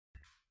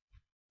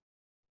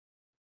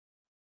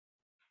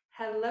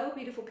Hello,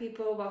 beautiful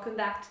people. Welcome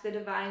back to the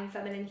Divine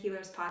Feminine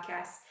Healers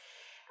podcast.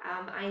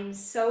 I'm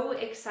so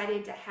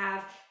excited to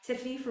have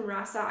Tiffany from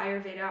Rasa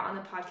Ayurveda on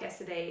the podcast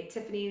today.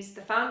 Tiffany is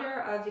the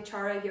founder of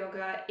Vichara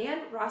Yoga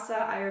and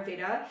Rasa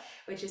Ayurveda,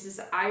 which is this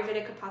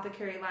Ayurvedic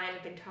Apothecary line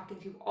I've been talking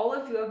to all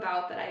of you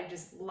about that I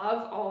just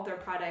love all of their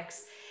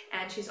products.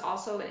 And she's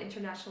also an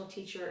international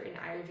teacher and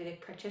Ayurvedic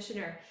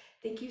practitioner.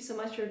 Thank you so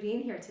much for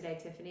being here today,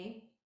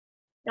 Tiffany.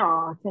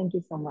 Oh, thank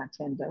you so much,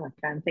 Angelica.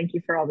 And thank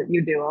you for all that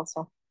you do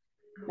also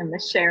and the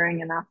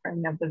sharing and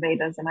offering of the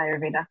Vedas and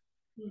Ayurveda.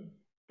 Hmm.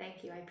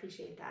 Thank you. I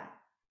appreciate that.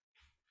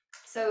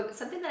 So,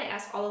 something that I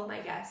ask all of my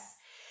guests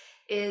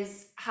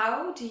is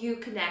how do you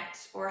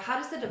connect, or how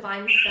does the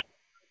divine feminine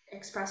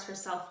express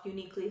herself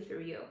uniquely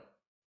through you?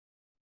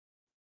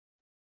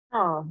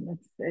 Oh,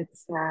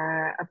 it's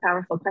a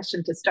powerful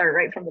question to start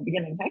right from the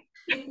beginning, hey?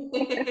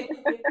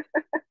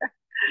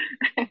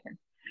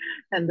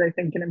 And I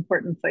think an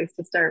important place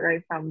to start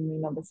right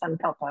from, the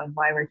sankalpa of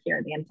why we're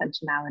here, the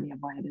intentionality of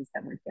why it is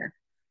that we're here,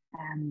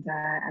 and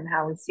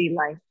how we see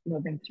life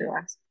moving through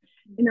us.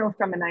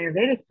 From an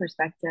Ayurvedic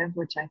perspective,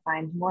 which I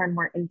find more and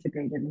more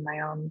integrated in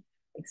my own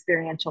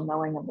experiential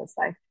knowing of this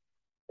life,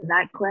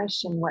 that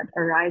question, what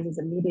arises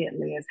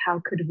immediately is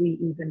how could we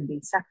even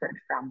be separate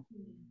from?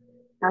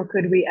 How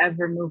could we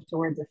ever move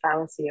towards a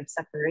fallacy of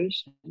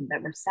separation,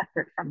 that we're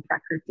separate from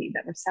Prakriti,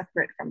 that we're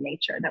separate from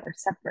nature, that we're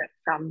separate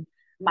from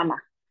Mama,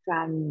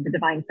 from the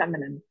divine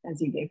feminine,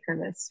 as you gave her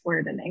this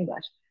word in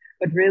English?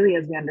 But really,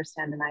 as we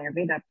understand in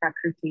Ayurveda,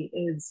 Prakriti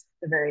is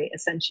the very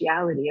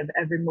essentiality of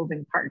every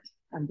moving part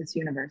of this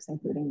universe,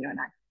 including you and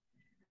I.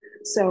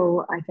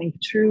 So I think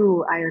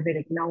true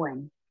Ayurvedic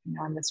knowing,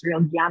 and this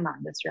real jnana,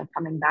 this real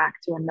coming back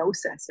to a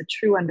gnosis, a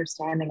true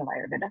understanding of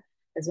Ayurveda,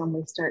 is when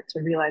we start to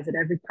realize that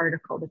every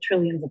particle, the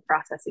trillions of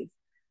processes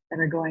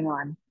that are going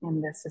on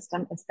in this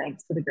system, is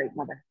thanks to the Great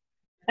Mother.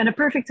 And a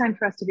perfect time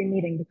for us to be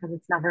meeting because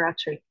it's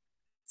Navaratri.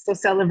 So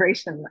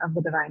celebration of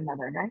the Divine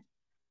Mother, right?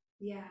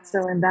 Yeah.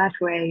 So in that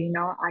way,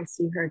 I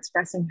see her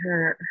expressing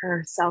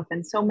herself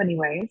in so many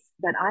ways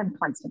that I'm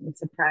constantly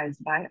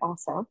surprised by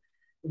also,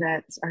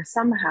 that are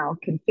somehow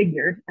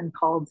configured and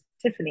called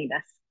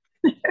Tiffany-ness.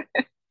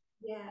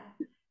 Yeah.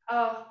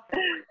 Oh,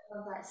 I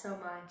love that so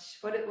much.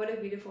 What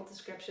a beautiful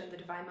description of the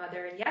Divine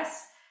Mother. And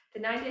yes, the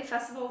 9-day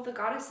festival of the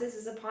goddesses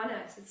is upon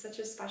us. It's such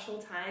a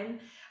special time.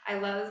 I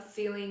love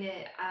feeling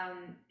it.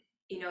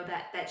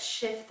 That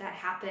shift that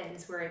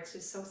happens where it's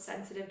just so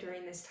sensitive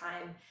during this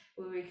time,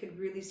 where we could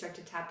really start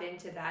to tap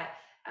into that,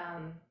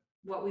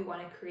 what we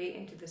want to create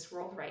into this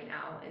world right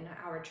now and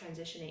how we're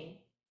transitioning.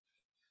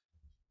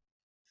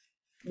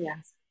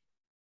 Yes.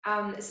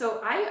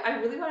 So I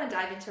really want to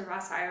dive into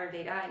Rasa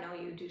Ayurveda. I know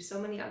you do so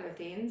many other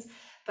things,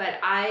 but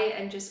I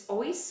am just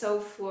always so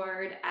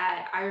floored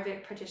at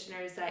Ayurvedic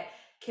practitioners that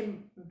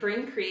can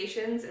bring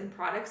creations and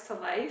products to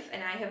life.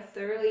 And I have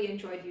thoroughly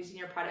enjoyed using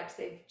your products.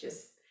 They've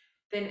just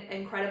been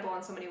incredible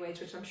in so many ways,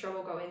 which I'm sure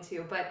we'll go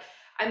into. But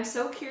I'm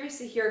so curious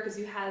to hear because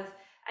you have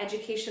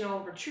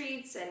educational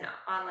retreats and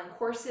online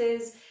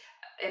courses,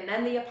 and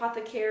then the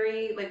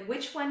apothecary. Like,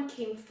 which one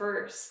came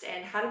first,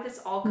 and how did this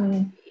all come to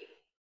Mm.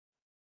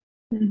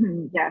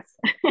 be? Yes.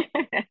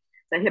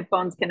 The hip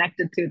bone's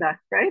connected to that,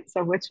 right?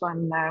 So which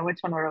one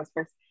arose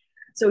first?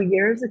 So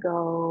years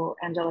ago,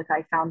 Angelica,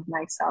 I found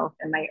myself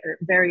in my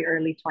very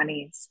early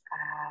 20s,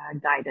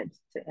 guided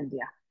to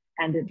India.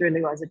 And it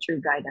really was a true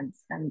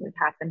guidance. And it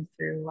happened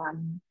through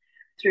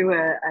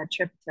a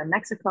trip to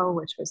Mexico,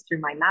 which was through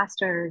my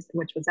master's,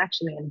 which was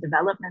actually in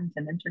development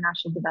and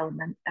international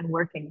development and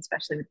working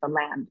especially with the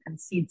land and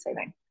seed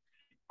saving.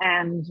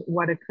 And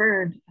what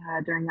occurred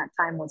during that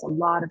time was a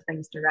lot of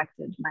things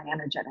directed my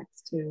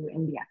energetics to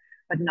India,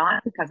 but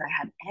not because I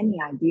had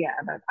any idea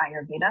about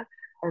Ayurveda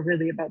or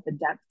really about the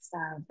depths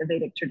of the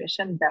Vedic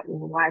tradition that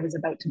I was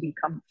about to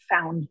become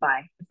found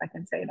by, if I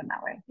can say it in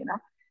that way,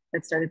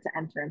 that started to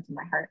enter into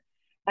my heart.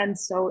 And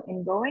so,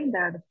 in going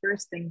there, the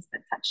first things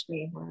that touched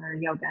me were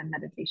yoga and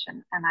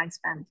meditation. And I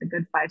spent a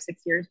good 5,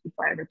 6 years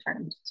before I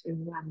returned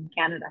to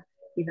Canada,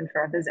 even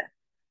for a visit.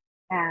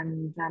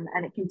 And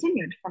it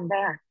continued from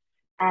there.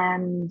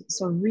 And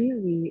so,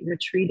 really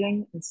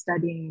retreating and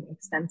studying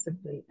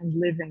extensively and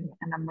living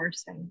and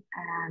immersing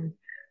and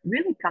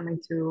really coming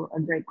to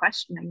a great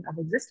questioning of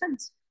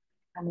existence.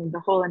 I mean, the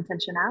whole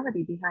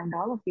intentionality behind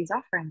all of these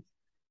offerings.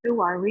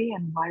 Who are we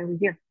and why are we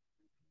here?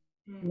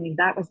 I Mm. mean,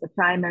 that was the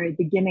primary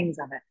beginnings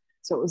of it.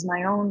 So, it was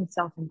my own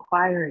self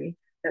inquiry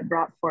that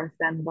brought forth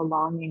then the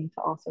longing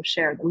to also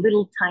share the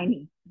little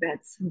tiny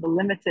bits, the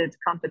limited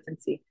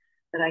competency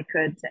that I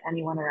could to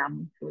anyone around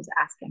me who was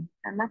asking.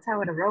 And that's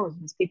how it arose,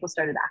 was people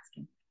started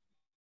asking.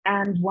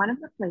 And one of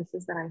the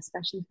places that I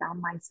especially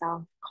found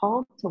myself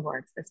called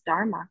towards this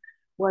Dharma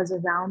was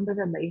around the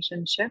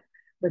relationship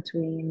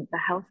between the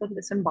health of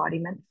this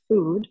embodiment,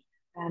 food,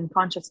 and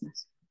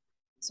consciousness.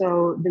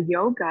 So the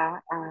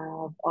yoga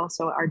of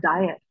also our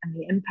diet and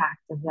the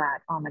impact of that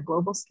on a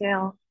global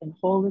scale in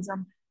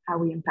holism, how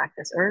we impact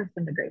this earth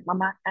and the great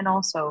mama, and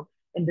also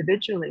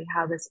individually,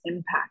 how this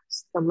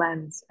impacts the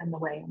lens and the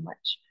way in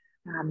which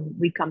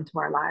we come to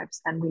our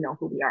lives and we know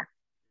who we are.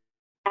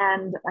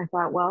 And I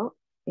thought, well,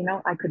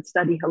 I could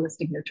study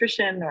holistic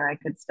nutrition or I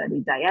could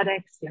study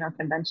dietics,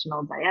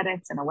 conventional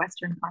dietics in a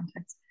Western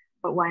context.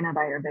 But why not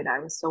Ayurveda? I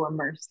was so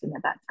immersed in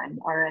at that time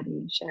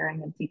already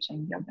sharing and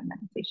teaching yoga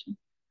meditation.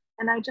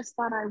 And I just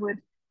thought I would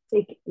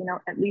take,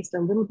 at least a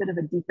little bit of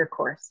a deeper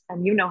course.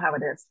 And you know how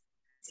it is.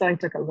 So I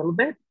took a little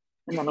bit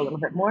and then a little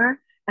bit more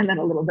and then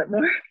a little bit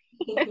more.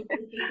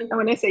 And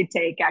when I say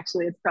take,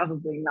 actually, it's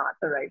probably not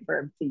the right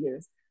verb to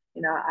use.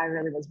 I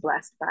really was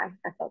blessed by,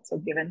 I felt so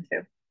given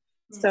to.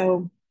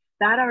 So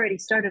that already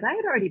started. I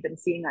had already been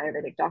seeing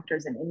Ayurvedic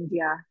doctors in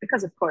India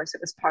because, of course,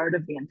 it was part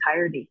of the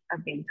entirety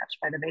of being touched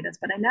by the Vedas.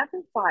 But I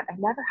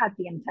never had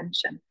the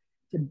intention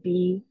to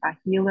be a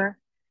healer,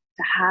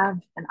 to have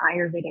an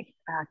Ayurvedic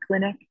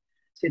clinic,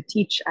 to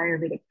teach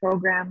Ayurvedic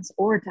programs,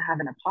 or to have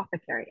an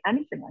apothecary,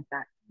 anything like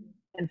that.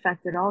 In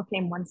fact, it all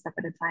came one step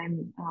at a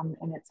time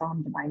in its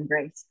own divine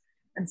grace.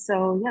 And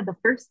so, yeah, the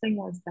first thing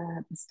was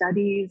the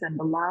studies and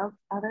the love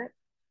of it.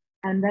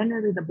 And then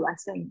really the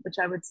blessing, which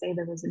I would say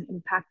there was an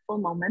impactful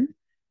moment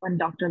when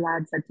Dr.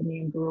 Ladd said to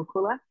me in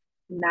Gurukula,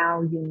 now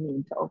you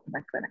need to open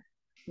a clinic.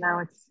 Now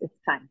it's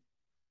time.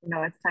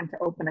 It's time to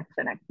open a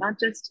clinic, not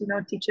just,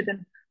 teach it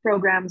in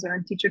programs or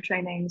in teacher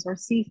trainings or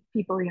see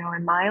people,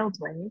 in mild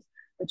ways,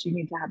 but you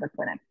need to have a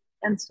clinic.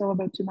 And so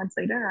about 2 months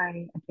later,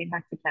 I came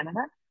back to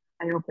Canada.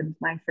 I opened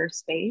my first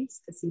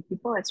space to see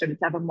people. I started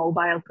to have a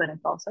mobile clinic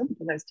also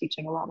because I was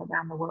teaching a lot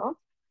around the world.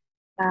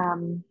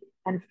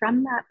 And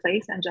from that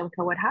place,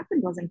 Angelica, what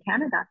happened was in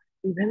Canada,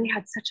 we really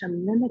had such a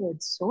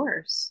limited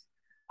source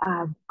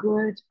of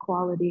good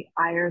quality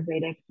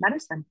Ayurvedic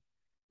medicine.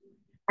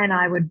 And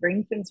I would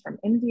bring things from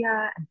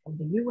India and from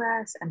the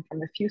US and from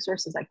the few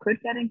sources I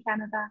could get in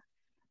Canada.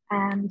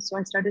 And so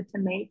I started to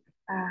make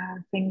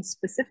things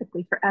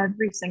specifically for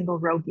every single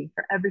rogi,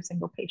 for every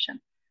single patient.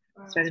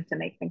 Wow. Started to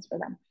make things for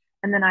them.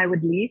 And then I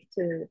would leave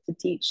to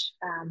teach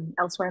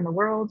elsewhere in the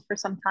world for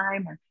some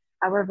time or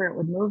however it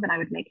would move. And I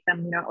would make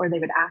them, or they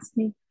would ask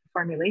me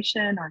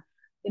formulation or,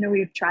 we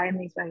would try in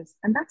these ways.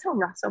 And that's how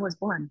Rasa was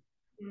born.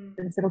 And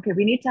I said, okay,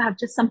 we need to have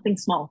just something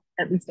small,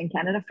 at least in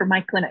Canada, for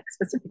my clinic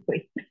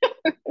specifically.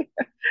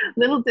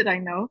 Little did I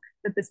know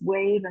that this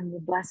wave and the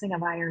blessing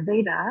of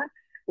Ayurveda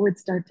would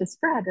start to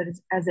spread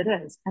as it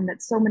is, and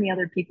that so many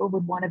other people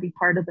would want to be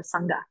part of the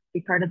Sangha,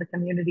 be part of the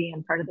community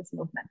and part of this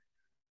movement.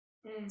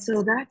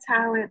 So that's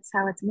how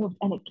it's moved,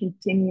 and it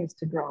continues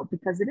to grow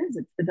because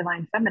it's the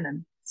divine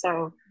feminine.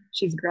 So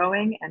she's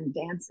growing and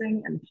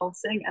dancing and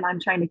pulsing, and I'm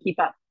trying to keep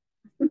up.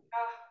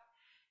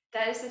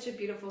 That is such a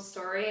beautiful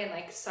story and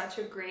like such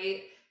a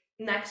great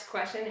next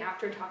question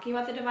after talking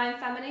about the divine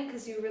feminine,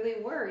 because you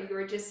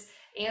were just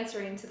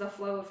answering to the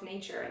flow of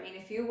nature. I mean,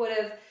 if you would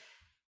have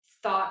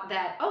thought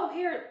that, oh,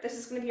 here, this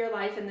is going to be your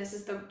life and this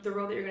is the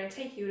road that you're going to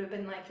take, you would have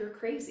been like, you're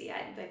crazy.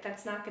 Like,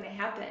 that's not going to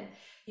happen.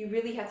 You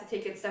really have to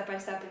take it step by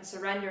step and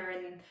surrender.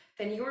 And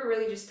then you were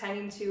really just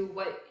tending to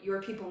what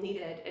your people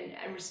needed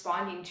and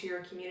responding to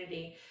your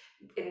community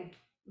and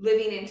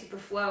living into the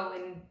flow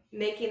and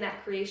making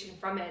that creation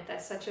from it.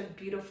 That's such a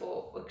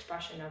beautiful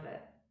expression of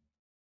it.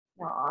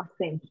 Oh,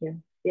 thank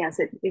you. Yes,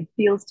 it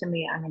feels to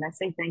me, I mean, I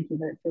say thank you,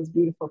 but it feels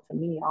beautiful to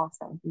me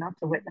also, not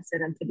to witness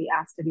it and to be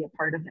asked to be a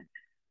part of it.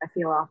 I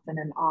feel often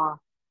in awe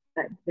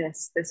that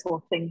this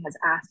whole thing has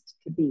asked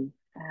to be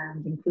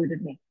and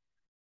included me.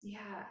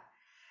 Yeah.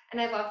 And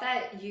I love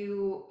that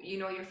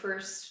your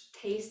first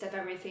taste of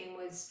everything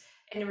was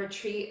in a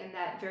retreat, and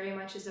that very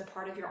much is a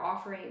part of your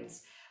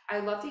offerings. I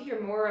love to hear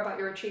more about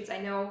your retreats. I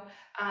know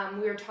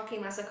we were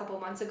talking last a couple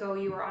of months ago,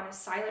 you were on a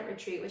silent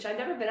retreat, which I've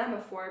never been on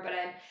before, but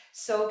I'm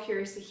so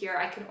curious to hear.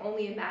 I can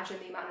only imagine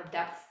the amount of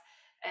depth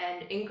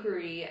and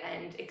inquiry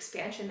and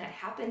expansion that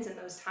happens in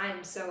those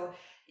times. So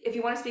if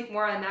you want to speak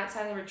more on that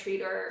silent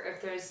retreat, or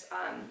if there's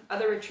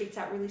other retreats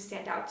that really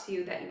stand out to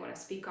you that you want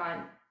to speak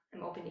on,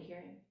 I'm open to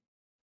hearing.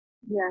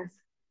 Yes.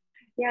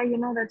 Yeah,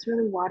 that's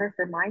really water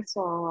for my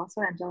soul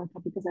also, Angelica,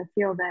 because I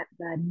feel that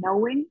the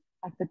knowing,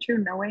 like the true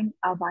knowing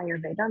of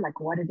Ayurveda, like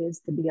what it is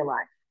to be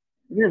alive,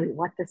 really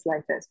what this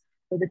life is,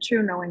 or the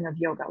true knowing of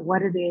yoga,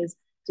 what it is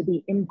to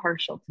be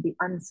impartial, to be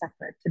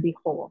unseparate, to be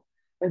whole,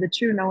 or the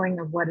true knowing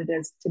of what it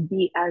is to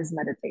be as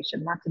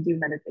meditation, not to do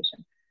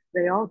meditation.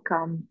 They all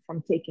come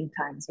from taking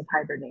times of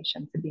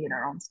hibernation to be in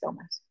our own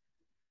stillness,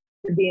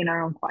 to be in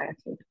our own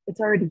quietude. It's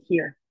already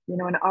here,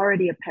 and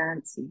already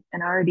apparency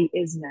and already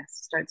isness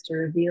starts to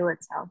reveal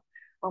itself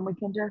when we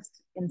can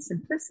just, in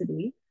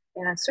simplicity,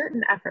 in a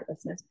certain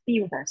effortlessness,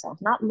 be with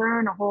ourselves, not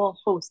learn a whole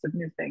host of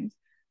new things,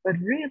 but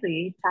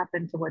really tap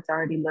into what's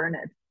already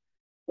learned,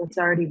 what's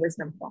already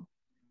wisdomful.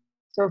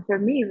 So for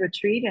me,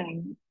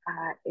 retreating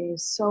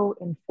is so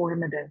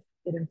informative.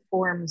 It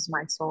informs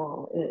my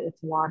soul.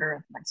 It's water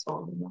of my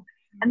soul.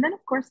 And then,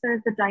 of course,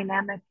 there's the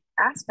dynamic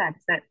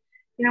aspects that,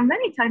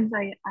 many times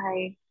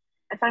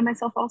I find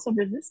myself also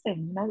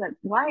resisting, that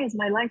why has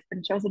my life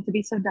been chosen to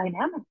be so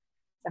dynamic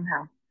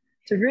somehow,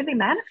 to really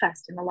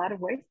manifest in a lot of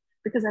ways,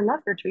 because I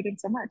love retreating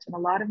so much. And a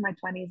lot of my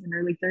 20s and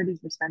early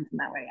 30s were spent in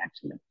that way,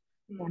 actually,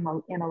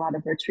 in a lot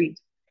of retreat.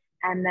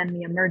 And then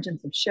the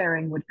emergence of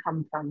sharing would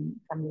come from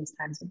these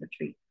times of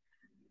retreat.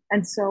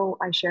 And so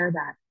I share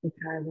that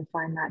because I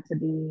find that to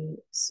be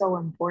so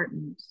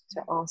important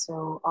to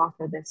also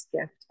offer this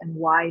gift and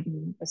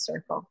widen the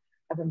circle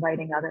of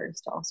inviting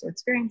others to also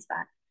experience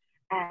that.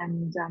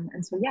 And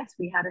so, yes,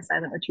 we had a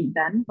silent retreat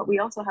then, but we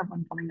also have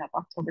one coming up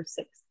October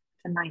 6th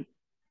to 9th.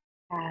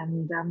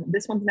 And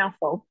this one's now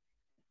full.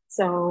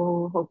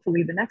 So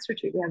hopefully the next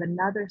retreat, we have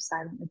another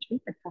silent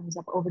retreat that comes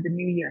up over the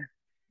new year.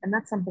 And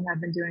that's something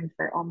I've been doing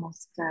for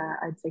almost,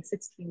 I'd say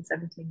 16,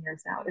 17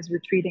 years now, is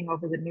retreating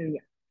over the new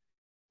year.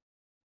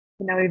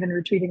 You know, even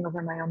retreating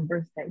over my own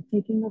birthday,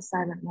 taking those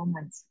silent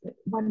moments.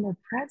 When we're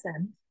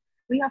present,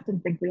 we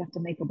often think we have to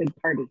make a big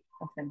party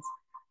of things.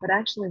 But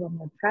actually, when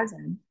we're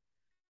present,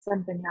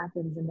 something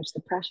happens in which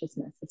the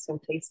preciousness is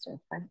so tasted,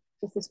 right?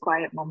 Just this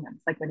quiet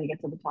moments, like when you get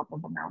to the top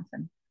of a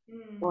mountain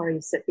Mm. or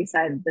you sit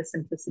beside the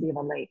simplicity of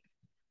a lake.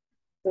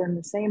 So in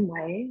the same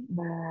way,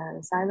 the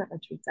silent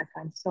retreats I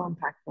find so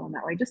impactful in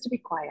that way, just to be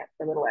quiet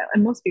for a little while.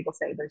 And most people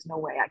say, there's no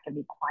way I can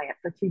be quiet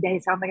for 3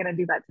 days. How am I going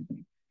to do that,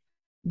 Tiffany?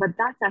 But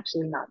that's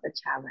actually not the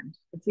challenge.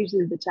 It's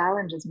usually the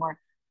challenge is more,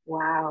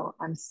 wow,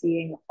 I'm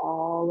seeing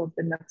all of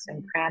the nooks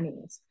and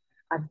crannies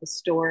of the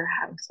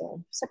storehouse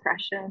of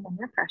suppression and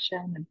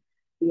repression and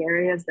the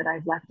areas that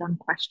I've left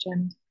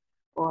unquestioned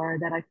or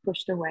that I've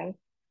pushed away.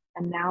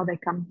 And now they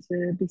come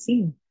to be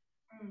seen.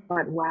 Mm.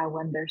 But wow,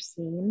 when they're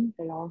seen,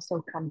 they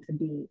also come to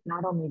be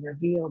not only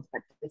revealed,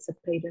 but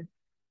dissipated,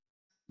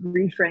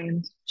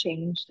 reframed,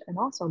 changed, and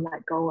also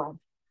let go of.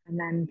 And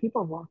then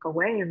people walk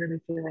away really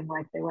feeling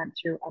like they went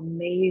through a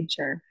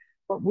major,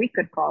 what we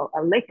could call a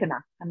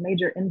lekana, a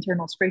major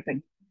internal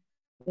scraping.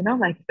 You know,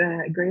 like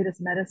the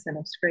greatest medicine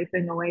of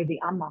scraping away the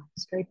amma,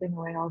 scraping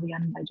away all the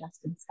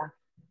undigested stuff.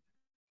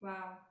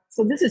 Wow.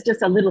 So this is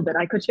just a little bit.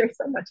 I could share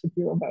so much with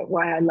you about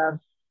why I love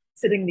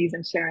sitting these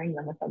and sharing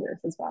them with others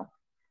as well.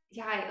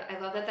 Yeah, I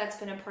love that that's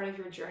been a part of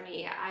your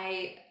journey.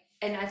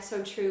 And that's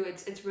so true.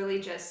 It's really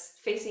just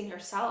facing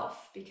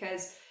yourself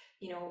because,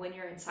 when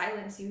you're in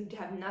silence, you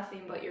have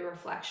nothing but your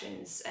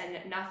reflections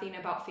and nothing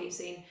about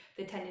facing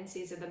the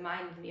tendencies of the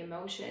mind and the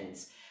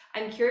emotions.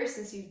 I'm curious,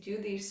 since you do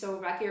these so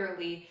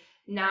regularly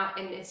now,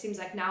 and it seems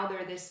like now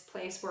they're this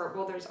place where,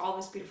 well, there's all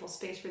this beautiful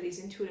space for these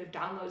intuitive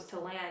downloads to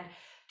land.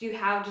 Do you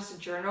have just a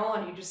journal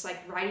and you're just like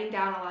writing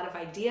down a lot of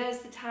ideas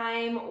at the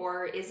time,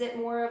 or is it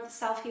more of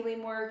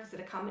self-healing work? Is it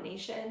a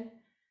combination?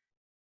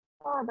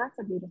 Oh, that's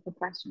a beautiful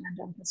question,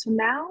 Angelica. So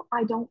now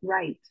I don't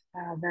write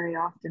very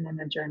often in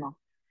a journal,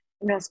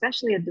 you know,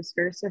 especially a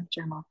discursive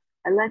journal.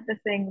 I let the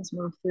things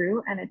move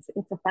through, and it's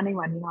a funny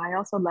one. You know, I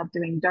also love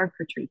doing dark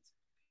retreats.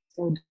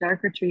 So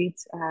dark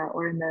retreats,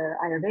 or in the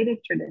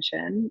Ayurvedic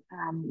tradition,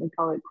 we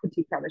call it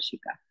Kuti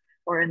Pravashika,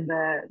 or in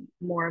the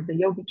more of the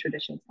yogic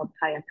tradition, it's called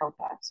Kaya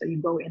Kalpa. So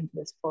you go into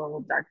this full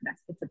darkness.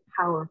 It's a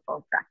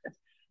powerful practice.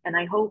 And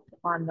I hope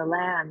on the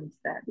land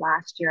that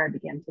last year I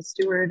began to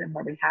steward and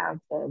where we have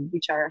the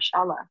Vichara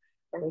Shala,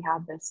 where we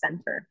have this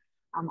center,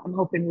 I'm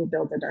hoping we'll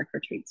build a dark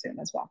retreat soon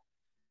as well.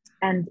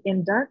 And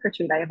in dark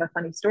retreat, I have a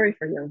funny story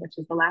for you, which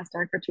is the last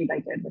dark retreat I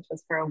did, which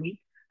was for a week.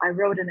 I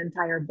wrote an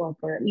entire book,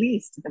 or at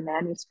least the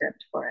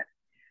manuscript for it.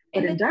 But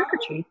In the in dark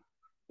dark? retreat,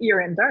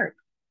 you're in dark.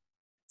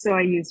 So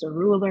I used a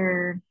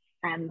ruler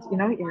and you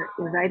know, Oh, you're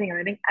writing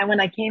everything. And when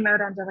I came out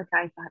on Angelica,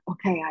 I thought,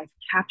 okay, I've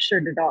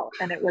captured it all.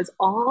 And it was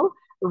all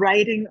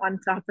writing on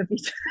top of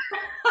each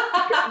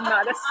other.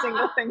 Not a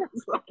single thing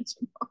was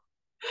legible.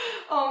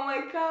 oh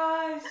my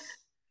gosh.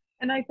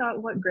 And I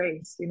thought, what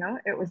grace, you know,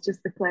 it was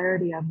just the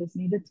clarity of this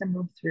needed to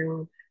move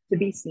through to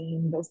be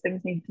seen. Those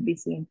things need to be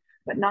seen,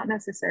 but not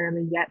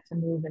necessarily yet to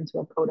move into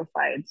a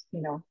codified,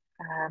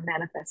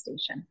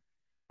 manifestation.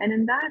 And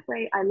in that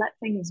way, I let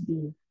things be,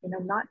 you know,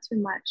 not too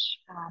much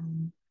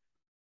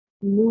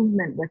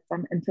movement with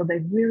them until they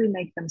really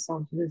make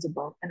themselves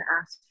visible and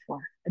asked for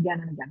again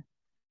and again.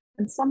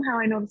 And somehow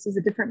I know this is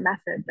a different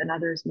method than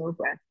others move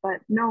with,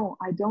 but no,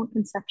 I don't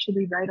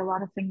conceptually write a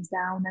lot of things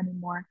down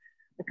anymore.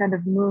 I kind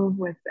of move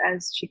with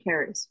as she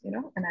carries, you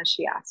know, and as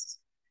she asks.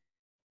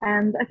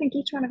 And I think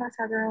each one of us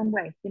has our own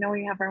way. You know,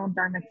 we have our own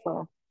dharmic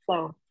flow.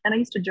 And I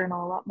used to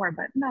journal a lot more,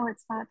 but no,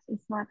 it's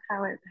not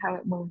how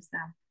it moves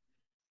now.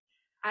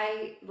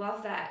 I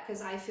love that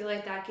because I feel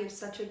like that gives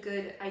such a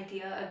good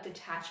idea of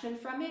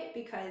detachment from it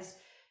because,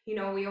 we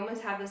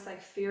almost have this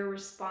like fear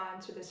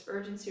response or this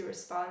urgency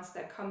response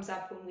that comes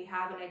up when we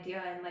have an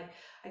idea and like,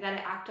 I got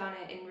to act on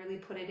it and really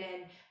put it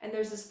in. And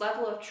there's this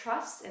level of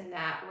trust in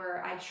that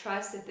where I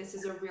trust that this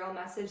is a real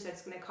message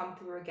that's going to come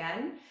through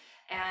again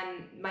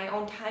and my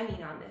own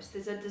timing on this.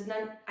 Does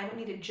not, I don't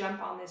need to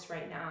jump on this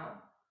right now.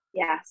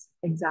 Yes,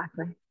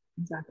 exactly.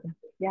 Exactly.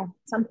 Yeah,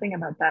 something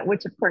about that,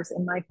 which of course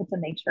in my Pitta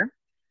nature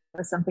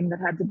was something that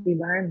had to be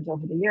learned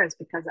over the years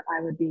because I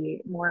would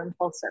be more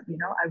impulsive, you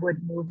know, I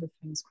would move with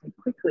things quite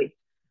quickly.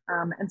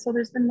 And so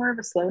there's been more of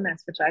a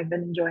slowness, which I've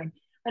been enjoying.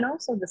 And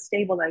also the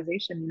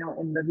stabilization, you know,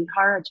 in the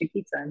Vihara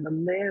Chikitsa and the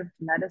lived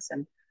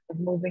medicine of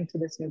moving to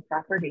this new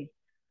property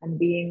and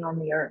being on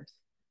the earth.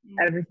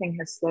 Mm, Everything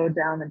has slowed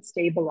down and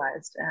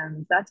stabilized.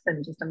 And that's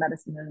been just a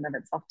medicine in and of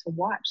itself to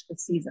watch the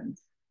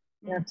seasons,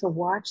 you know, mm. to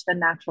watch the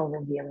natural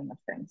revealing of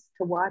things,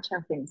 to watch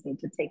how things need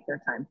to take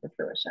their time for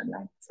fruition,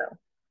 right? So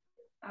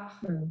Oh,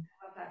 Mm.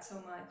 I love that so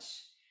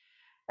much.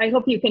 I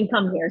hope you can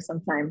come here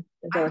sometime,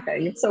 I Angelica. You're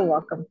really so do.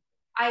 welcome.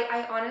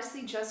 I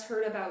honestly just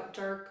heard about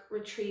dark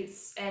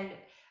retreats, and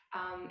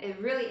it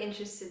really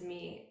interested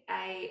me.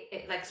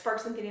 It like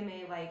sparked something in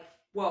me like,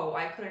 whoa,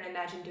 I couldn't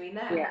imagine doing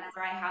that. And Yeah,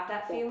 whenever I have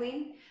that yeah,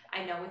 feeling,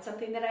 I know it's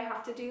something that I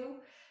have to do.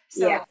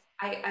 yeah. So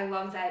I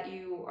love that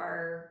you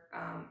are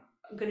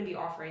going to be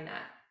offering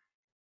that.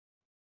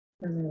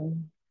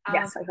 Mm. Um,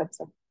 Yes, I hope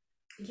so.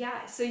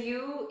 yeah, so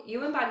you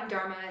embody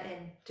Dharma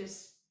and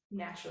just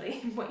naturally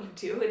what you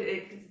do.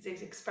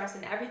 It's expressed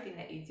in everything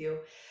that you do.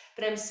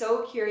 But I'm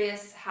so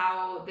curious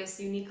how this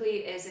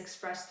uniquely is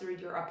expressed through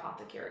your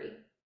apothecary.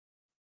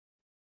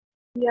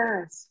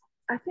 Yes,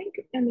 I think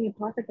in the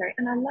apothecary,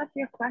 and I love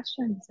your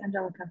questions,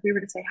 Angelica. If we were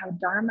to say how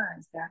Dharma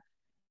is there,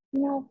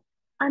 you know,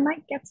 I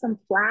might get some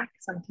flack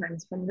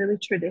sometimes from really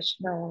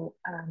traditional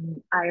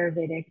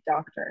Ayurvedic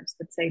doctors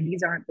that say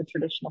these aren't the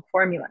traditional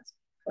formulas,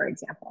 for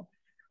example.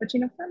 But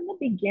from the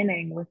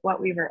beginning, with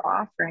what we were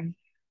offering,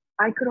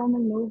 I could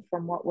only move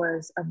from what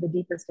was of the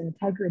deepest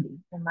integrity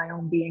in my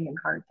own being and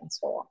heart and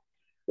soul,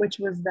 which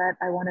was that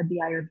I wanted the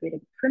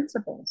Ayurvedic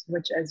principles,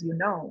 which, as you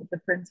know, the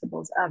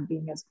principles of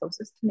being as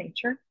closest to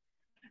nature,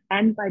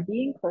 and by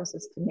being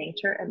closest to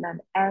nature and then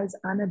as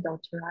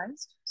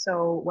unadulterized,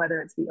 so whether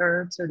it's the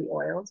herbs or the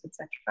oils,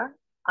 etc.,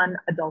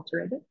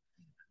 unadulterated,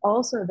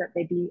 also that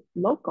they be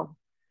local.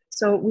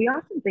 So we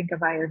often think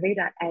of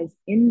Ayurveda as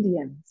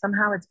Indian.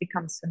 Somehow it's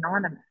become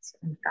synonymous,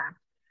 in fact.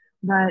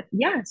 But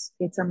yes,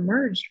 it's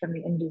emerged from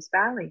the Indus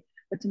Valley.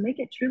 But to make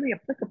it truly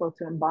applicable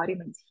to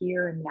embodiments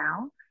here and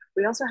now,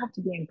 we also have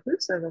to be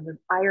inclusive of the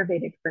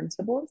Ayurvedic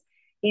principles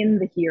in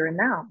the here and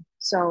now.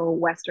 So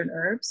Western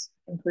herbs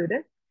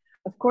included.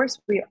 Of course,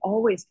 we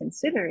always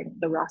considering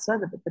the rasa,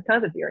 the pitta,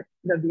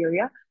 the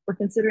virya. We're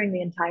considering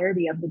the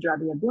entirety of the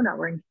dravya guna.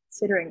 We're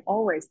considering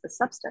always the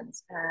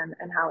substance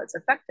and how it's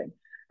affecting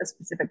a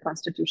specific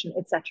constitution,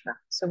 etc.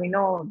 So we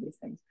know all of these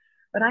things.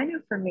 But I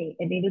knew for me,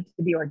 it needed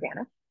to be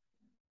organic.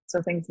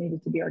 So things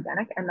needed to be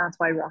organic. And that's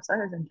why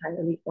Rasa is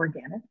entirely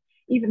organic.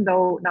 Even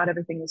though not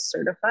everything is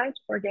certified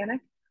organic,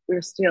 we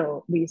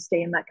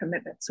stay in that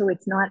commitment. So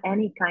it's not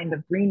any kind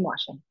of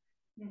greenwashing.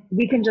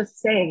 We can just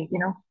say,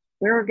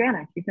 we're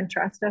organic. You can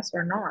trust us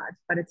or not,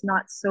 but it's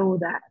not so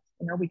that,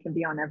 we can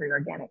be on every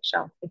organic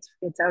shelf.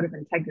 It's out of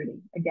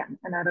integrity again,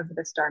 and out of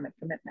this dharmic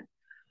commitment.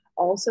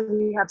 Also,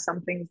 we have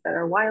some things that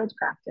are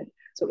wildcrafted.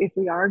 So if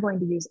we are going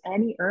to use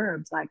any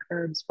herbs,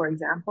 for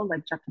example,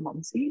 like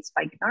jatamansi,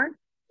 spikenard,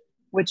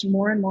 which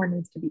more and more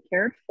needs to be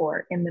cared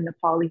for in the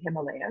Nepali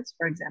Himalayas,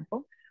 for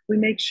example, we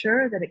make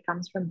sure that it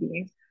comes from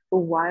beings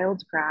who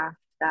wildcraft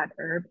that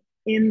herb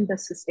in the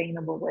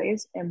sustainable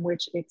ways in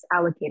which it's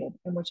allocated,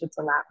 in which it's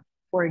allowed,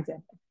 for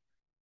example.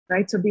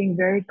 Right? So being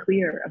very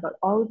clear about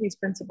all of these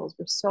principles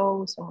were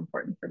so, so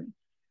important for me.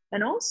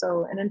 And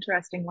also, an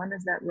interesting one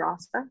is that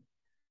Rasa,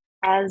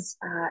 as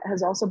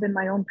has also been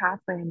my own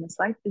pathway in this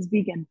life, is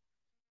vegan.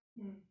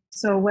 Mm.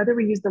 So whether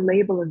we use the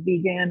label of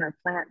vegan or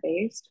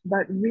plant-based,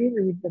 but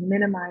really the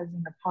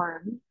minimizing of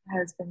harm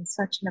has been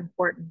such an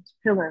important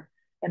pillar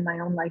in my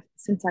own life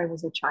since I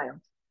was a child.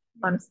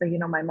 Honestly,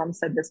 my mom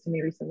said this to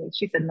me recently.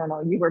 She said, no,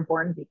 no, you were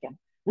born vegan.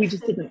 We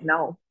just didn't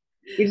know.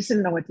 We just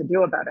didn't know what to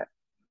do about it.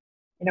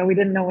 We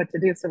didn't know what to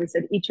do. So we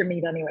said, eat your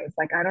meat anyways.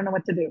 Like, I don't know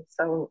what to do.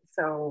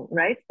 So,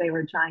 right. They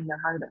were trying their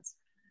hardest.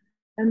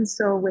 And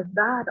so, with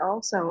that,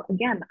 also,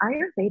 again,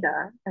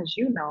 Ayurveda, as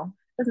you know,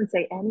 doesn't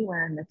say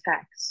anywhere in the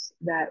text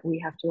that we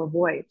have to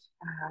avoid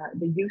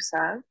the use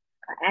of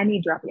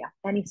any dravya,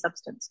 any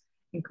substance,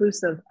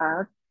 inclusive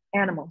of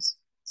animals.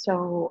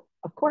 So,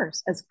 of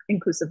course, as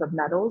inclusive of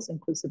metals,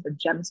 inclusive of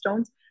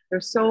gemstones,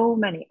 there's so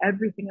many,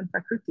 everything in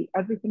Prakriti,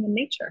 everything in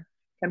nature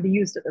can be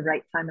used at the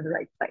right time and the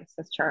right place,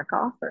 as Charaka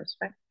offers,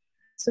 right?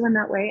 So, in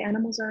that way,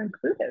 animals are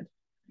included.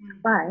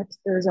 Mm. But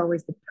there's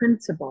always the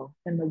principle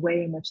in the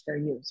way in which they're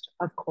used,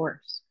 of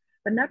course.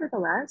 But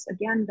nevertheless,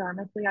 again,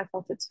 dharmically, I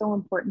felt it so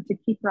important to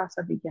keep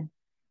rasa vegan.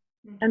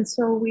 Mm. And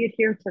so we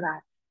adhere to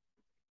that.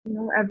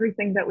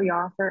 Everything that we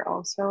offer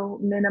also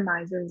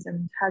minimizes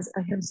and has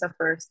ahimsa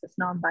first, this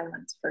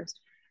nonviolence first.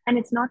 And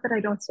it's not that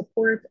I don't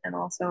support, and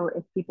also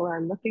if people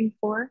are looking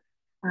for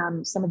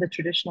some of the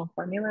traditional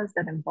formulas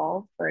that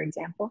involve, for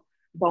example,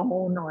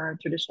 bone, or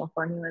traditional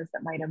formulas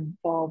that might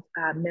involve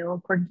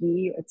milk or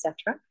ghee, etc.,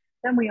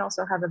 then we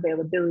also have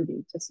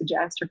availability to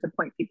suggest or to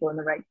point people in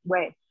the right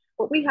way.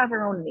 But we have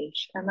our own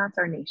niche, and that's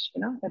our niche,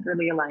 it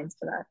really aligns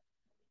to that.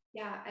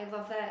 Yeah, I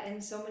love that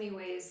in so many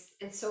ways.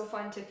 It's so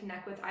fun to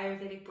connect with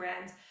Ayurvedic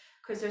brands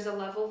because there's a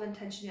level of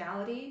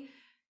intentionality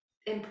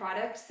in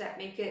products that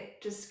make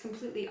it just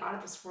completely out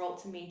of this world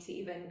to me to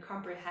even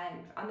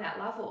comprehend on that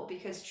level,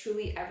 because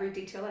truly every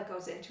detail that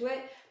goes into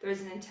it,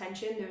 there's an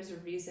intention, there's a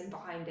reason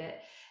behind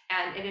it,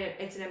 and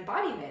it's an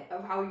embodiment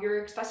of how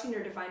you're expressing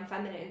your divine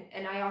feminine.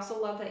 And I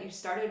also love that you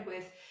started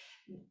with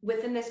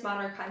within this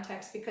modern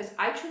context, because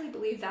I truly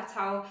believe that's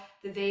how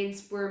the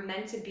Veds were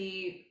meant to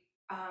be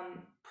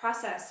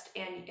processed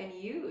and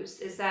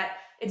used, is that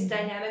it's Mm-hmm.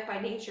 dynamic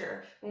by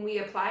nature. When we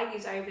apply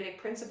these Ayurvedic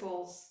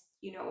principles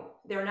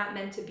they're not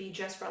meant to be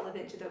just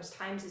relevant to those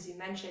times, as you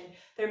mentioned.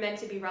 They're meant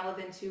to be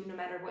relevant to no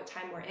matter what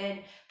time we're in.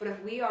 But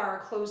if we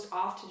are closed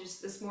off to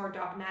just this more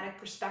dogmatic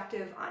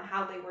perspective on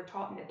how they were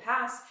taught in the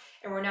past,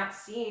 and we're not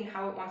seeing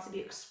how it wants to be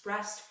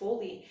expressed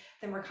fully,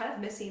 then we're kind of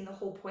missing the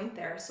whole point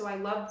there. So I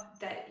love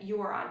that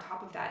you are on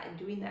top of that and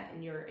doing that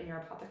in your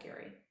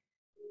apothecary.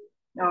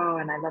 Oh,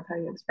 and I love how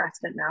you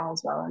expressed it now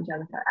as well,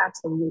 Angelica.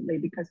 Absolutely,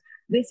 because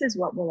this is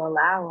what will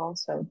allow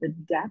also the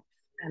depth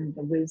and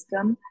the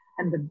wisdom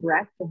and the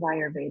breadth of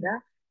Ayurveda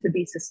to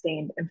be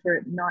sustained and for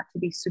it not to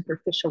be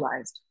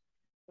superficialized.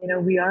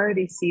 We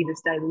already see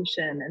this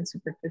dilution and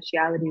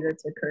superficiality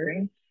that's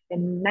occurring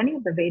in many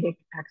of the Vedic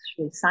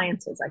actually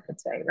sciences, I could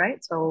say,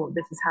 right? So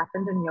this has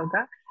happened in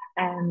yoga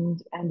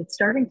and it's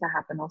starting to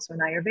happen also in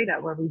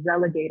Ayurveda, where we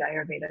relegate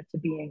Ayurveda to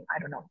being, I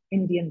don't know,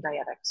 Indian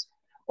dietetics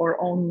or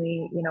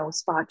only,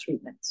 spa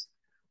treatments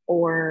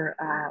or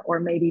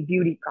maybe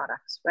beauty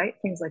products, right?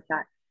 Things like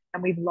that.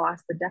 And we've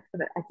lost the depth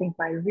of it. I think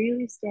by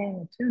really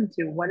staying attuned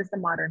to what is the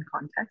modern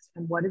context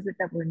and what is it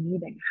that we're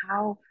needing,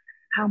 how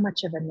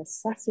much of a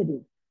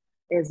necessity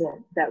is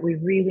it that we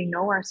really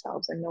know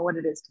ourselves and know what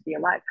it is to be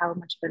alive? How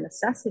much of a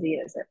necessity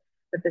is it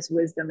that this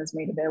wisdom is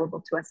made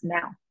available to us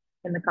now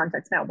in the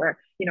context now where,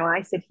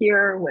 I sit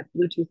here with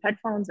Bluetooth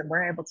headphones and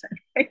we're able to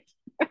right,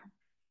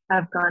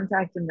 have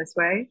contact in this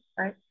way,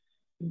 right?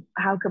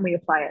 How can we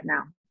apply it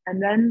now?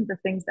 And then the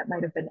things that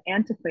might have been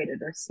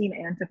antiquated or seem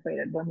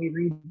antiquated when we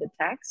read the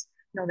text,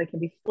 they can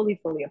be fully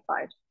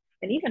applied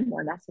and even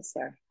more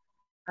necessary.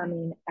 I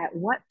mean, at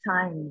what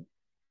time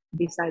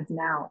besides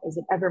now is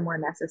it ever more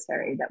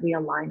necessary that we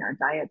align our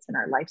diets and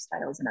our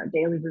lifestyles and our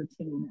daily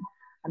routine?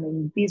 I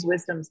mean, these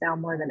wisdoms now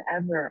more than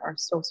ever are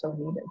so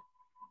needed.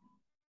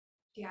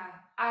 Yeah,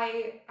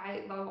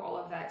 I love all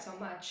of that so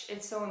much.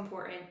 It's so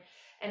important.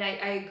 And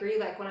I agree,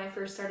 like when I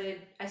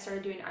started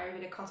doing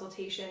Ayurvedic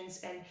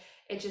consultations, and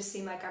it just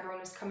seemed like everyone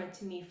was coming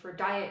to me for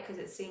diet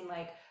because it seemed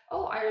like,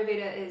 oh,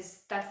 Ayurveda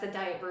that's the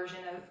diet version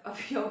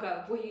of yoga,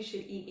 of what you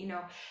should eat.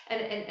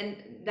 And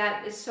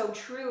that is so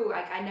true.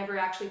 Like I never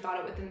actually thought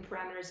it within the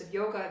parameters of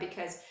yoga,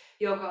 because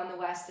yoga in the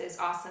West is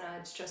asana,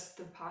 it's just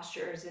the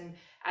postures. And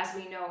as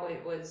we know,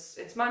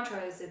 it's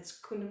mantras, it's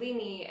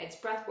kundalini, it's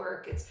breath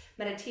work, it's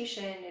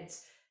meditation,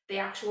 it's the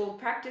actual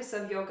practice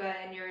of yoga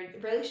and your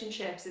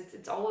relationships.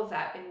 It's all of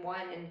that in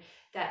one. And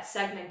that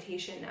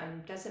segmentation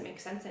doesn't make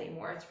sense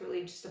anymore. It's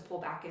really just to pull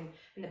back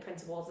in the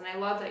principles. And I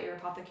love that your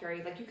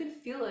apothecary, like you can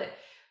feel it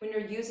when you're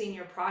using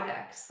your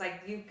products,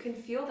 like you can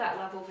feel that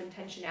level of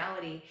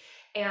intentionality.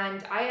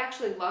 And I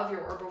actually love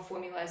your herbal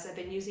formulas. I've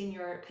been using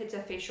your pitta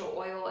facial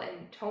oil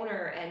and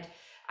toner, and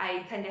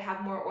I tend to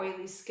have more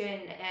oily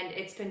skin, and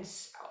it's been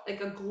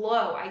like a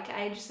glow.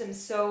 I just am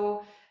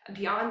so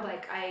beyond,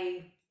 like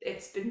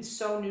it's been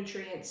so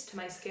nutrients to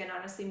my skin,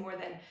 honestly, more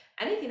than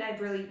anything I've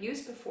really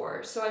used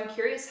before. So I'm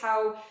curious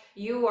how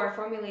you are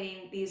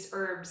formulating these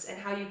herbs and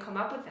how you come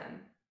up with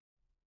them.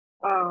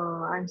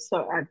 Oh,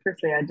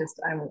 personally,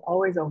 I'm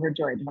always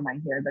overjoyed when I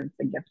hear that it's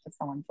a gift to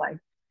someone's life.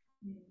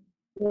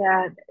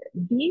 Yeah,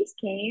 these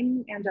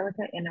came,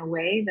 Angelica, in a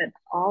way that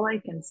all I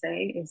can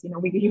say is,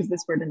 we could use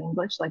this word in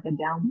English, like a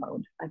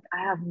download. Like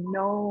I have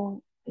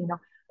no,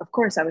 of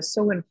course, I was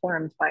so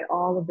informed by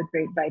all of the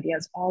great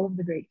ideas, all of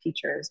the great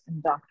teachers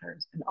and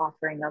doctors and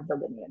offering of the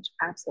lineage.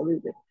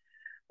 Absolutely.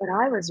 But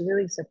I was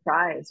really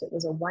surprised. It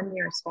was a 1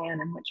 year span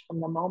in which,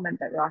 from the moment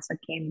that Rasa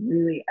came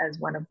really as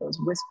one of those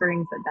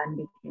whisperings that then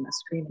became a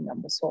screaming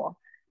of the soul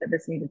that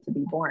this needed to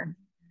be born,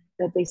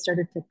 that they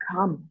started to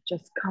come,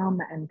 just come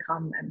and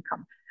come and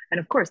come. And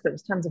of course, there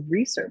was tons of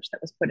research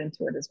that was put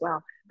into it as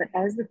well. But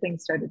as the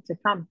things started to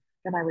come,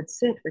 then I would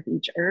sit with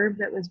each herb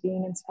that was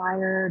being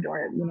inspired,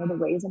 or the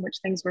ways in which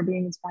things were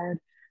being inspired.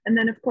 And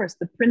then, of course,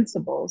 the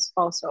principles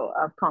also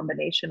of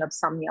combination of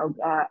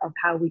samyoga, of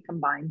how we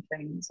combine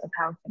things, of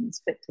how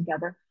things fit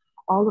together.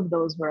 All of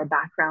those were a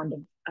background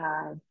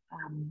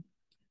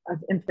of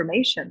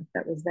information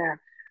that was there.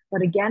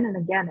 But again and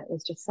again, it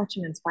was just such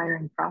an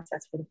inspiring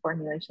process for the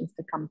formulations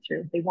to come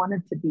through. They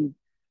wanted to be,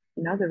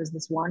 there was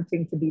this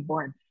wanting to be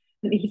born.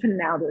 And even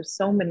now, there's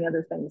so many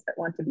other things that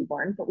want to be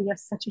born, but we have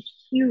such a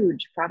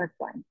huge product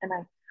line. And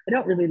I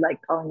don't really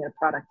like calling it a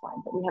product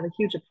line, but we have a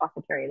huge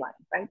apothecary line,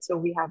 right? So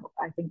we have,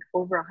 I think,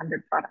 over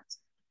 100 products.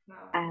 Wow.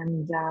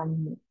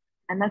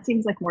 And that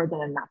seems like more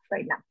than enough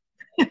right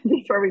now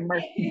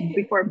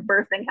before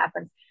birthing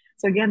happens.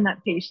 So again,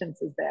 that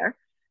patience is there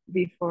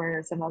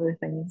before some other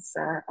things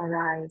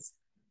arise.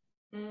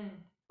 Mm,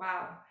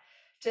 wow.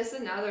 Just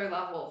another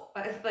level.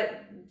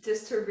 But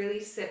just to really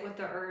sit with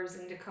the herbs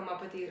and to come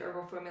up with these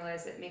herbal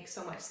formulas, it makes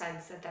so much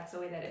sense that that's the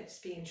way that it's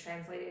being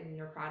translated in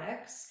your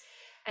products.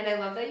 And I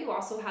love that you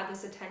also had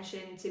this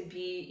attention to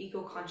be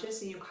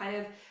eco-conscious, and you kind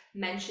of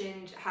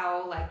mentioned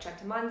how like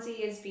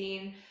Jetamansi is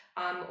being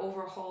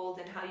overhauled,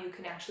 and how you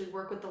can actually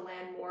work with the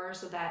land more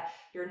so that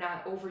you're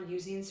not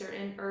overusing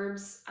certain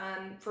herbs.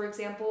 For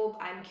example,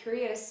 I'm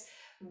curious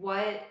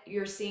what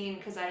you're seeing,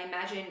 because I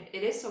imagine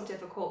it is so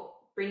difficult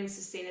bringing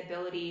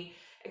sustainability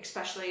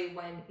especially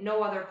when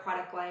no other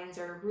product lines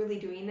are really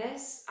doing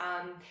this.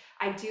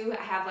 I do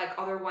have like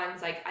other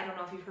ones, like I don't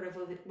know if you've heard of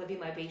Living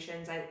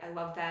Libations. I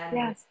love them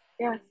Yes,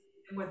 yes,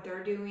 and what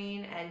they're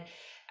doing, and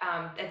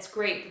that's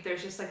great. But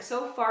there's just like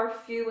so far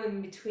few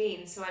in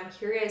between. So I'm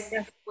curious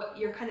yes. what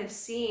you're kind of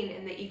seeing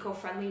in the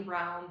eco-friendly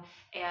realm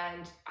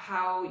and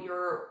how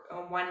you're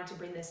wanting to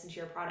bring this into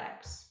your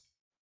products.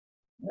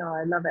 No,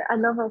 I love it. I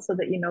love also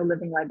that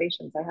Living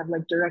Libations. I have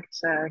like direct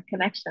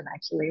connection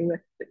actually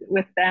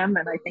with them,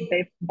 and I think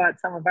they've bought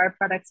some of our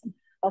products. And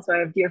also, I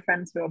have dear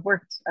friends who have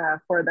worked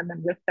for them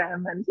and with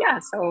them, and yeah,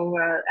 so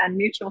and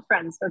mutual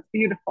friends. So it's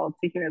beautiful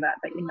to hear that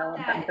you know of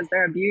them That because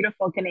they're a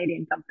beautiful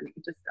Canadian company,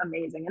 just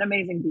amazing and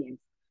amazing beings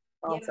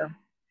yeah, also,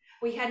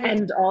 we had Nadine,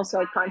 and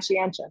also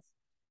conscientious.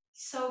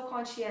 so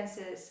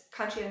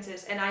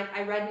conscientious, and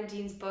I read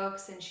Nadine's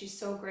books, and she's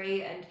so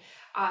great. And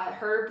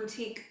her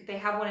boutique, they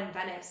have one in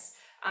Venice,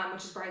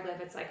 which is where I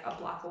live. It's like a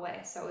block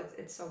away, so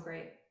it's so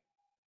great.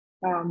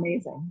 Oh,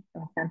 amazing.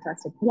 Oh,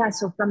 fantastic. Yeah.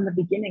 So from the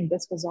beginning,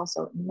 this was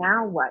also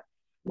now what?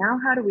 Now,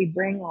 how do we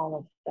bring all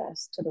of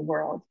this to the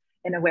world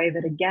in a way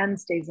that again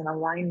stays in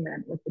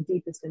alignment with the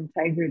deepest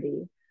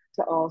integrity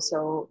to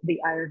also the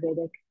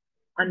Ayurvedic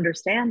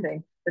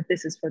understanding that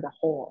this is for the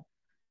whole,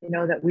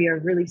 that we are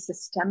really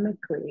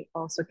systemically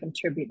also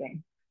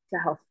contributing to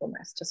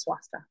healthfulness, to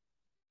swasta.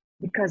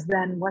 Because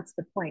then what's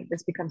the point?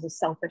 This becomes a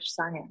selfish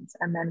science,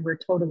 and then we're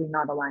totally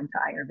not aligned to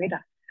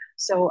Ayurveda.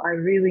 So I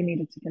really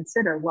needed to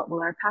consider what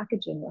will our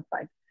packaging look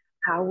like?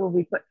 How will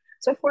we put?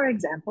 So, for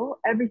example,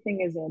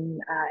 everything is in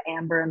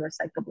amber and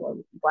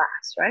recyclable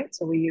glass, right?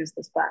 So we use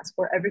this glass.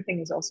 Or everything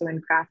is also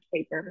in craft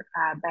paper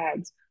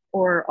bags,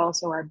 or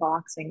also our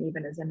boxing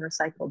even is in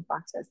recycled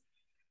boxes.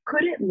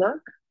 Could it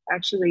look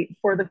actually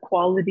for the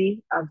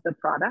quality of the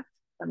product?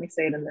 Let me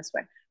say it in this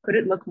way. Could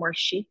it look more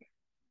chic?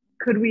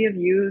 Could we have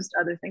used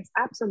other things?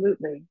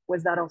 Absolutely.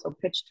 Was that also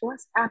pitched to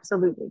us?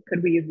 Absolutely.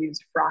 Could we have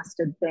used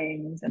frosted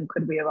things? And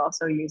could we have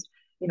also used,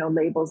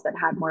 labels that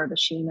had more of a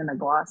sheen and a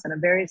gloss and a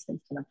various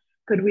things to them?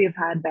 Could we have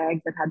had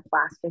bags that had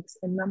plastics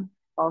in them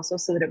also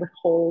so that it would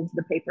hold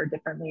the paper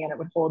differently and it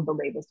would hold the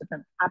labels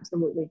differently?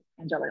 Absolutely,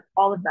 Angela.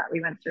 All of that,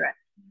 we went through it.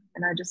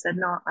 And I just said,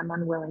 no, I'm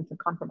unwilling to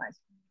compromise.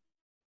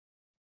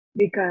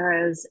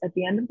 Because at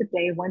the end of the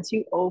day, once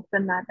you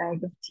open that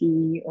bag of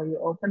tea or you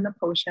open the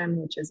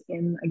potion, which is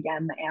in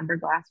again the amber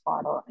glass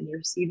bottle, and you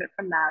receive it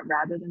from that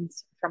rather than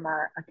from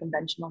a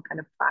conventional kind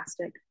of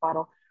plastic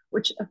bottle,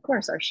 which of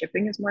course our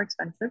shipping is more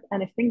expensive.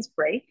 And if things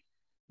break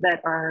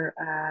that are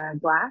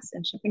glass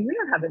and shipping, we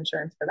don't have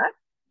insurance for that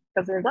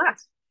because they're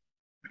glass.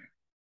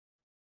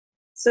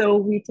 So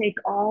we take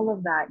all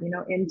of that,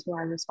 into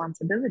our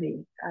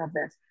responsibility of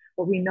this.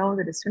 But we know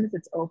that as soon as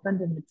it's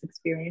opened and it's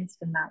experienced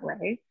in that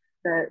way,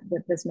 that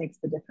this makes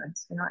the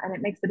difference, and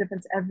it makes the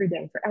difference every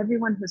day for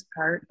everyone who's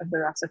part of the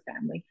Rasa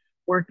family,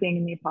 working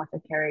in the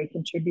apothecary,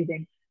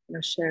 contributing,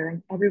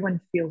 sharing. Everyone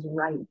feels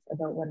right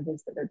about what it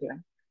is that they're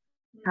doing,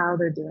 how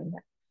they're doing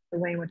it, the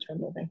way in which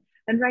we're living.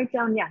 And write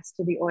down, yes,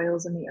 to the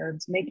oils and the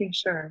herbs, making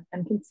sure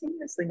and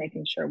continuously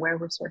making sure where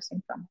we're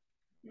sourcing from.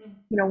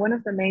 Mm. One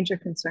of the major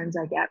concerns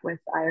I get with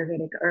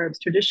Ayurvedic herbs,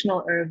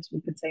 traditional herbs,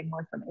 we could say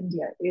more from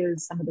India,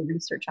 is some of the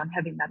research on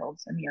heavy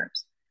metals in the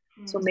herbs.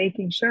 So Mm.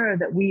 making sure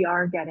that we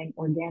are getting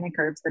organic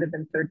herbs that have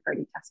been third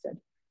party tested.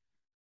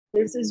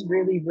 This is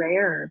really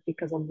rare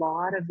because a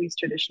lot of these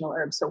traditional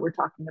herbs, so we're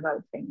talking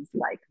about things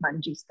like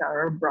manjista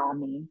or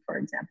brahmi, for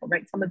example,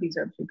 right? Some of these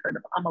herbs we've heard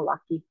of,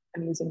 amalaki,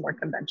 I'm using more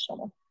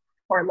conventional,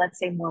 or let's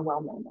say more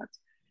well-known ones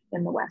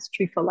in the West,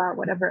 trifala,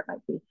 whatever it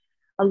might be.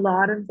 A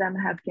lot of them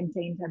have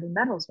contained heavy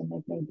metals when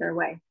they've made their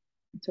way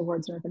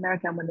towards North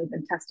America and when they've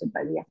been tested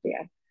by the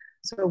FDA.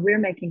 So we're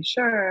making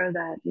sure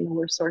that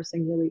we're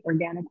sourcing really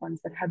organic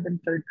ones that have been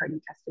third party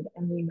tested,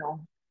 and we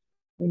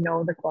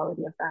know the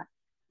quality of that.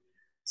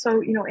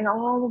 So, in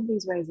all of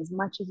these ways, as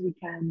much as we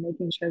can,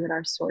 making sure that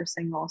our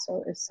sourcing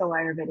also is so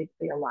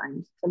Ayurvedically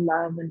aligned to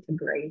love and to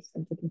grace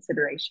and to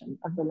consideration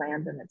of the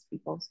land and its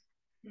peoples.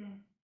 Mm.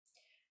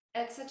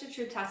 It's such a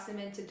true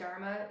testament to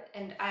Dharma.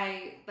 And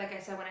like I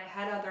said, when I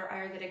had other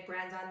Ayurvedic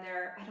brands on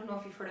there, I don't know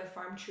if you've heard of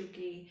Farm True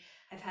Ghee.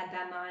 I've had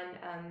them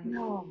on.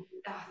 No.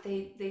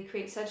 They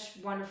create such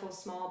wonderful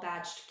small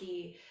batched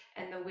ghee,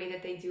 and the way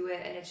that they do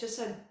it, and it's just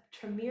a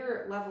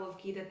premier level of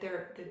ghee that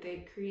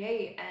they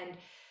create. And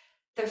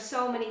there's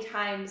so many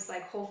times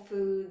like Whole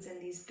Foods and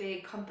these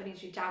big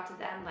companies reach out to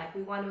them like,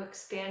 we want to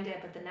expand it,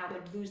 but then that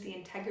would lose the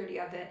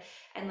integrity of it.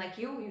 And like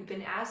you've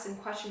been asked and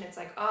questioned, it's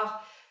like, oh,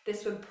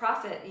 this would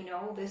profit,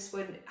 this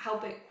would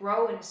help it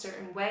grow in a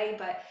certain way,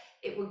 but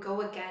it would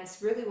go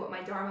against really what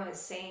my dharma is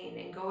saying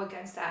and go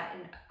against that.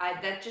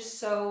 And that just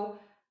so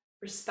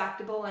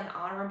respectable and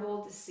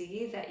honorable to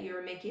see that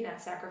you're making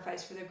that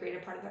sacrifice for the greater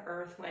part of the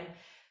earth. When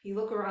you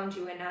look around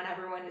you and not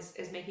everyone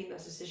is making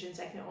those decisions,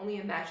 I can only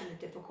imagine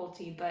the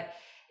difficulty, but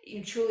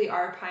you truly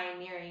are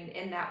pioneering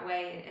in that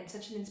way, and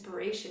such an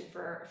inspiration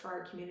for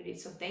our community.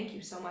 So thank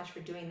you so much for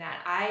doing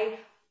that. I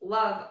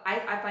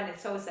find it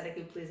so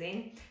aesthetically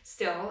pleasing.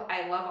 Still,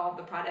 I love all of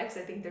the products.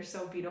 I think they're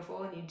so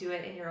beautiful, and you do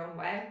it in your own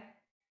way.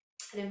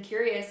 And I'm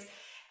curious,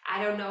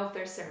 I don't know if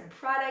there's certain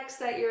products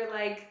that you're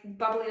like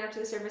bubbling up to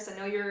the surface. I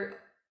know you're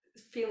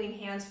feeling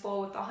hands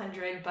full with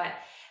 100, but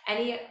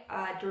any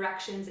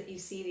directions that you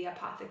see the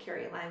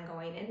apothecary line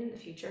going in the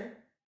future?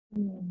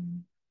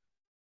 Mm.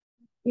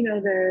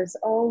 There's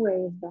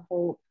always the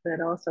hope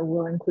that also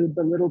will include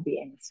the little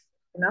beings.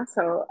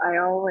 So I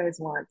always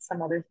want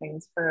some other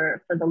things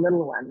for the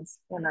little ones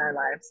in our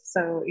lives.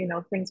 So,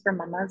 things for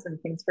mamas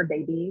and things for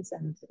babies.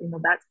 And,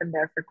 that's been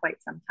there for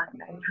quite some time.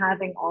 And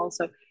having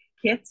also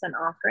kits and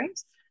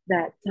offerings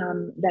that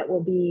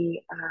will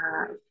be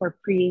for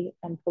pre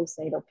and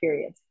postnatal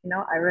periods.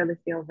 I really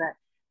feel that,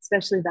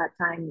 especially that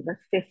time, the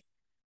fifth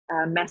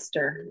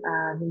mester,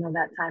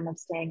 that time of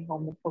staying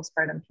home, the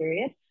postpartum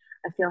period.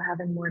 I feel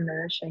having more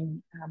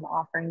nourishing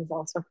offerings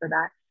also for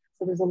that.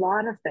 So there's a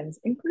lot of things,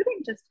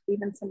 including just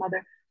even some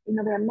other,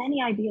 there are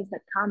many ideas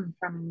that come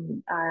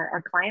from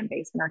our client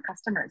base and our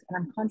customers. And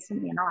I'm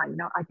constantly in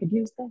awe, I could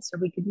use this or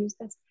we could use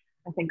this.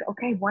 I think,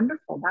 okay,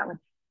 wonderful. That would.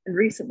 And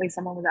recently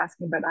someone was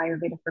asking about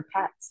Ayurveda for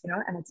pets,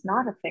 and it's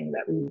not a thing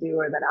that we do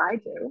or that I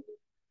do.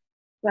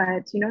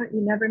 But you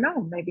never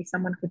know. Maybe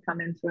someone could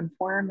come in to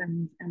inform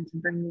and to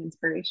bring the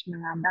inspiration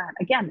around that.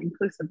 Again,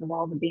 inclusive of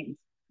all the beings.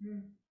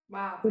 Mm.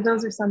 Wow, So I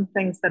those love are some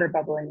things that are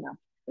bubbling up.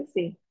 We'll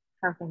see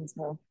how things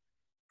go.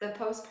 the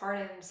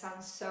postpartum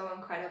sounds so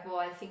incredible.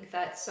 I think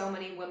that so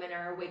many women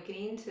are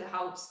awakening to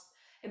how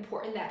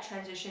important that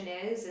transition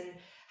is and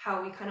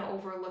how we kind of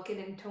overlook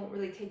it and don't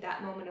really take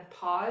that moment of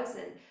pause.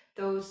 And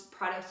those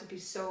products would be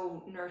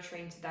so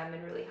nurturing to them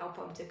and really help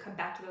them to come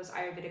back to those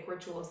Ayurvedic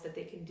rituals that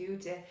they can do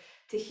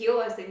to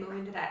heal as they move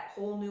into that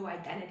whole new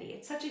identity.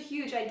 It's such a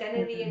huge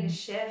identity and a Mm-hmm.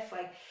 shift.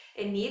 Like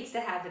it needs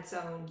to have its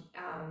own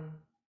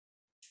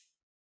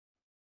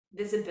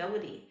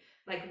visibility,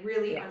 like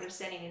really Yes,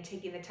 understanding and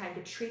taking the time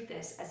to treat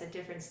this as a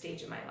different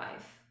stage of my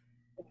life.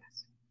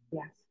 yes,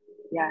 yes,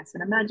 yes.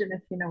 And imagine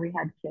if, we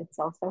had kits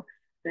also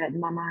that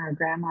mama or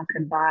grandma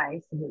could buy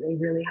so that they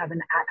really have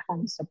an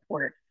at-home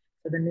support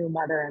for the new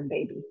mother and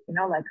baby.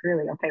 Like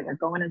really, okay, we're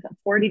going into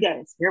 40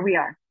 days. Here we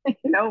are.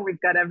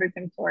 We've got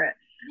everything for it.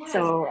 Yes.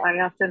 So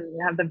I often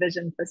have the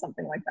vision for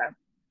something like that.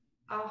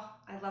 Oh,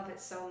 I love it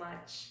so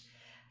much.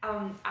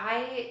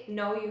 I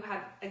know you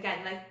have,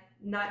 again, like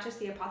not just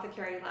the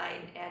apothecary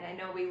line, and I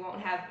know we won't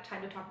have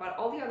time to talk about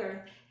all the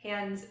other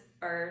hands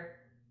or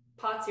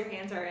pots your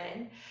hands are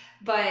in,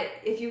 but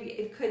if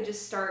could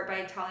just start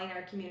by telling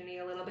our community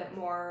a little bit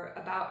more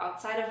about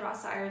outside of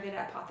Rasa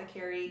Ayurveda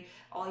Apothecary,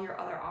 all your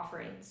other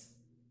offerings.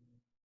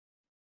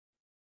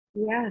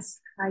 Yes,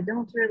 I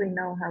don't really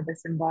know how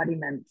this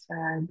embodiment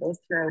goes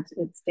throughout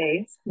its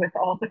days with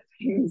all the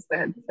things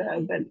that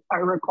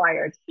are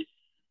required.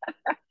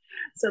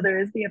 So there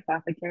is the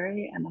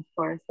apothecary, and of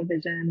course the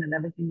vision and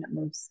everything that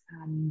moves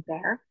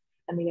there,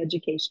 and the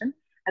education,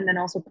 and then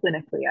also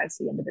clinically, I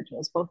see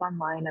individuals both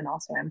online and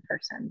also in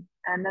person.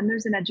 And then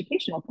there's an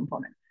educational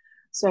component.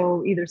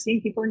 So either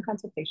seeing people in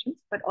consultations,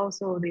 but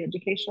also the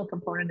educational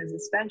component is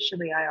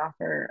especially I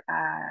offer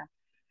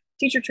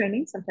teacher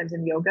training, sometimes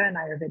in yoga and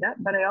Ayurveda,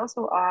 but I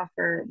also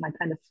offer my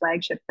kind of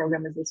flagship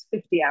program is this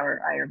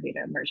 50-hour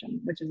Ayurveda immersion,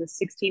 which is a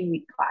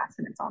 16-week class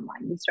and it's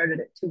online. We started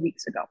it 2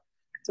 weeks ago.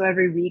 So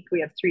every week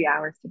we have 3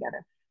 hours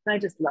together. And I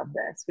just love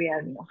this. We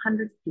have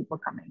hundreds of people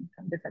coming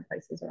from different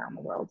places around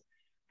the world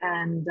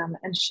and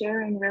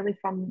sharing really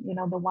from the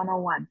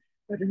 101,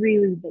 but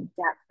really the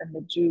depth and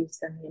the juice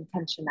and the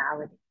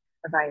intentionality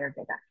of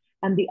Ayurveda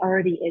and the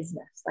already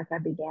isness, like I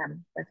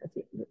began with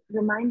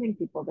reminding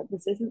people that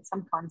this isn't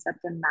some concept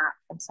and map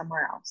from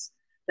somewhere else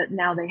that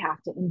now they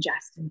have to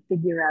ingest and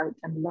figure out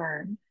and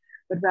learn,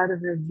 but rather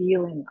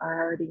revealing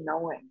our already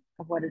knowing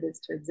of what it is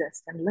to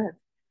exist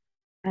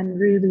and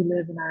really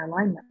live in our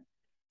alignment.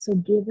 So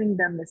giving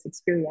them this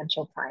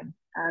experiential time.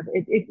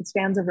 It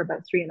spans over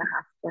about 3.5,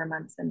 4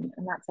 months, and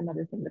that's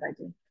another thing that I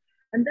do.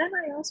 And then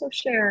I also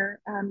share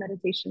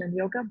meditation and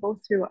yoga both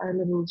through our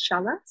little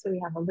shala. So we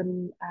have a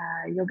little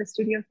yoga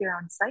studio here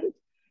on site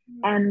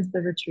and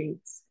the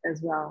retreats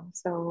as well.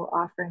 So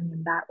offering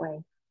in that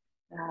way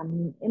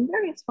in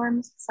various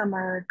forms. Some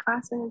are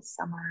classes,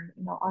 some are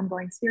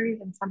ongoing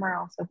series, and some are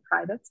also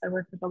privates. I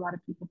work with a lot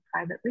of people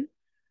privately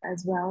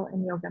as well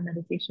in yoga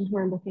meditation who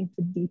are looking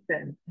to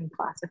deepen in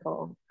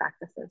classical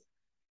practices,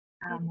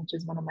 which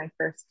is one of my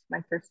first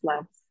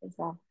loves as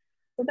well.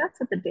 So that's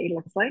what the day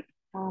looks like,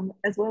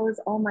 as well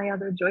as all my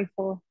other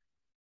joyful,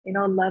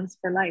 loves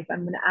for life.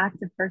 I'm an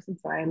active person,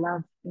 so I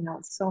love,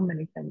 so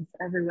many things,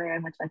 every way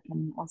in which I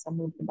can also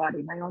move the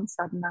body, my own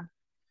sadhana,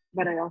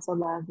 but I also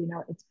love,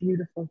 it's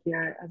beautiful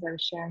here, as I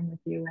was sharing with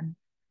you,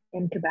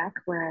 in Quebec,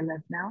 where I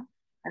live now.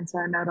 And so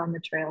I'm out on the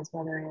trails,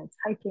 whether it's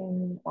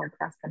hiking or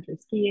cross country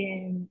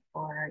skiing,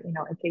 or,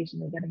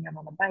 occasionally getting out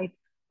on a bike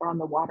or on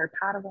the water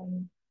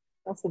paddling.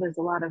 Also, there's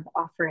a lot of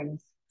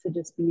offerings to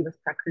just be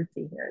with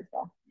Prakriti here as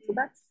well. So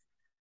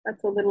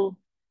that's a little,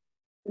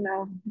 you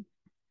know,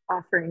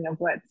 offering of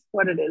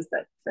what it is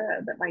that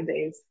my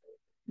days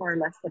more or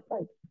less look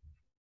like.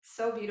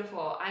 So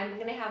beautiful. I'm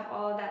going to have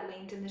all of that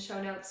linked in the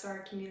show notes so our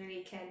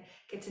community can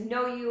get to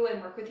know you and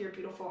work with your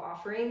beautiful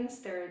offerings.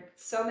 They're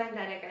so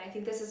magnetic. And I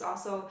think this is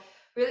also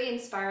really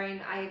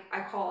inspiring.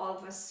 I call all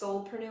of us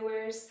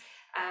soulpreneurs.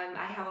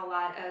 I have a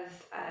lot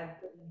of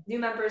new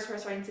members who are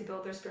starting to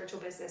build their spiritual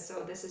business.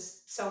 So this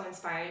is so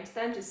inspiring to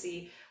them to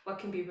see what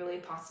can be really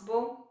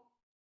possible.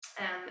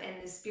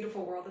 And this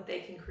beautiful world that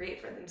they can create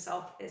for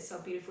themselves is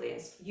so beautifully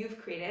as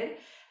you've created.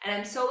 And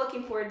I'm so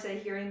looking forward to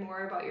hearing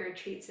more about your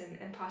retreats and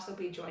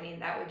possibly joining.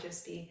 That would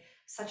just be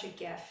such a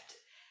gift.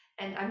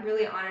 And I'm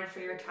really honored for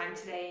your time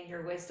today and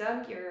your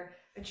wisdom. You're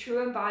a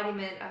true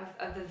embodiment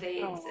of the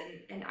Veds Oh,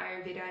 and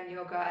Ayurveda and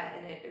yoga.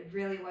 And it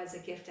really was a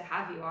gift to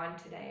have you on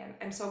today.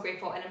 I'm so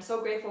grateful. And I'm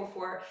so grateful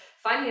for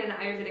finding an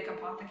Ayurvedic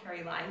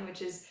apothecary line,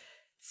 which is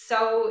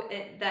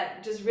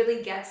that just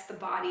really gets the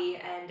body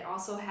and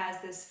also has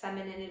this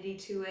femininity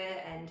to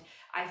it, and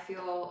I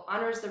feel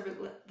honors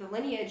the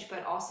lineage,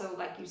 but also,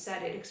 like you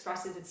said, it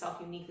expresses itself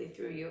uniquely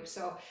through you.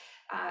 So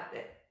uh,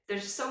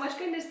 there's so much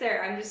goodness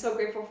there. I'm just so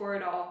grateful for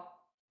it all.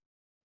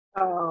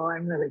 oh,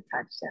 I'm really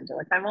touched,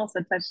 Angelica. I'm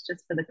also touched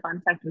just for the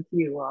contact with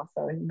you.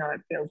 Also,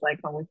 it feels like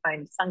when we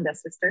find Sangha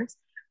sisters,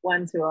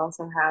 ones who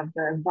also have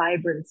the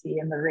vibrancy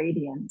and the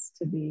radiance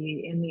to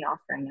be in the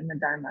offering and the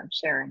Dharma of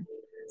sharing.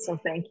 So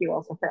thank you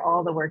also for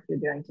all the work you're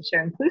doing to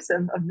share,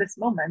 inclusive of this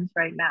moment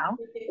right now,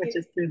 which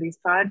is through these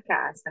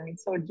podcasts. I mean,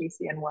 so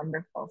juicy and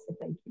wonderful. So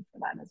thank you for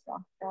that as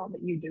well, for all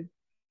that you do.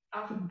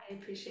 Oh, I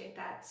appreciate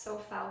that. So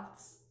felt.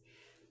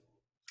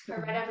 All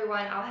right, Mhm.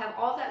 everyone. I'll have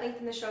all of that linked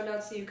in the show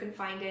notes so you can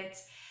find it.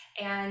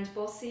 And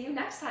we'll see you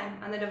next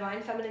time on the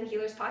Divine Feminine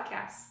Healers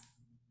podcast.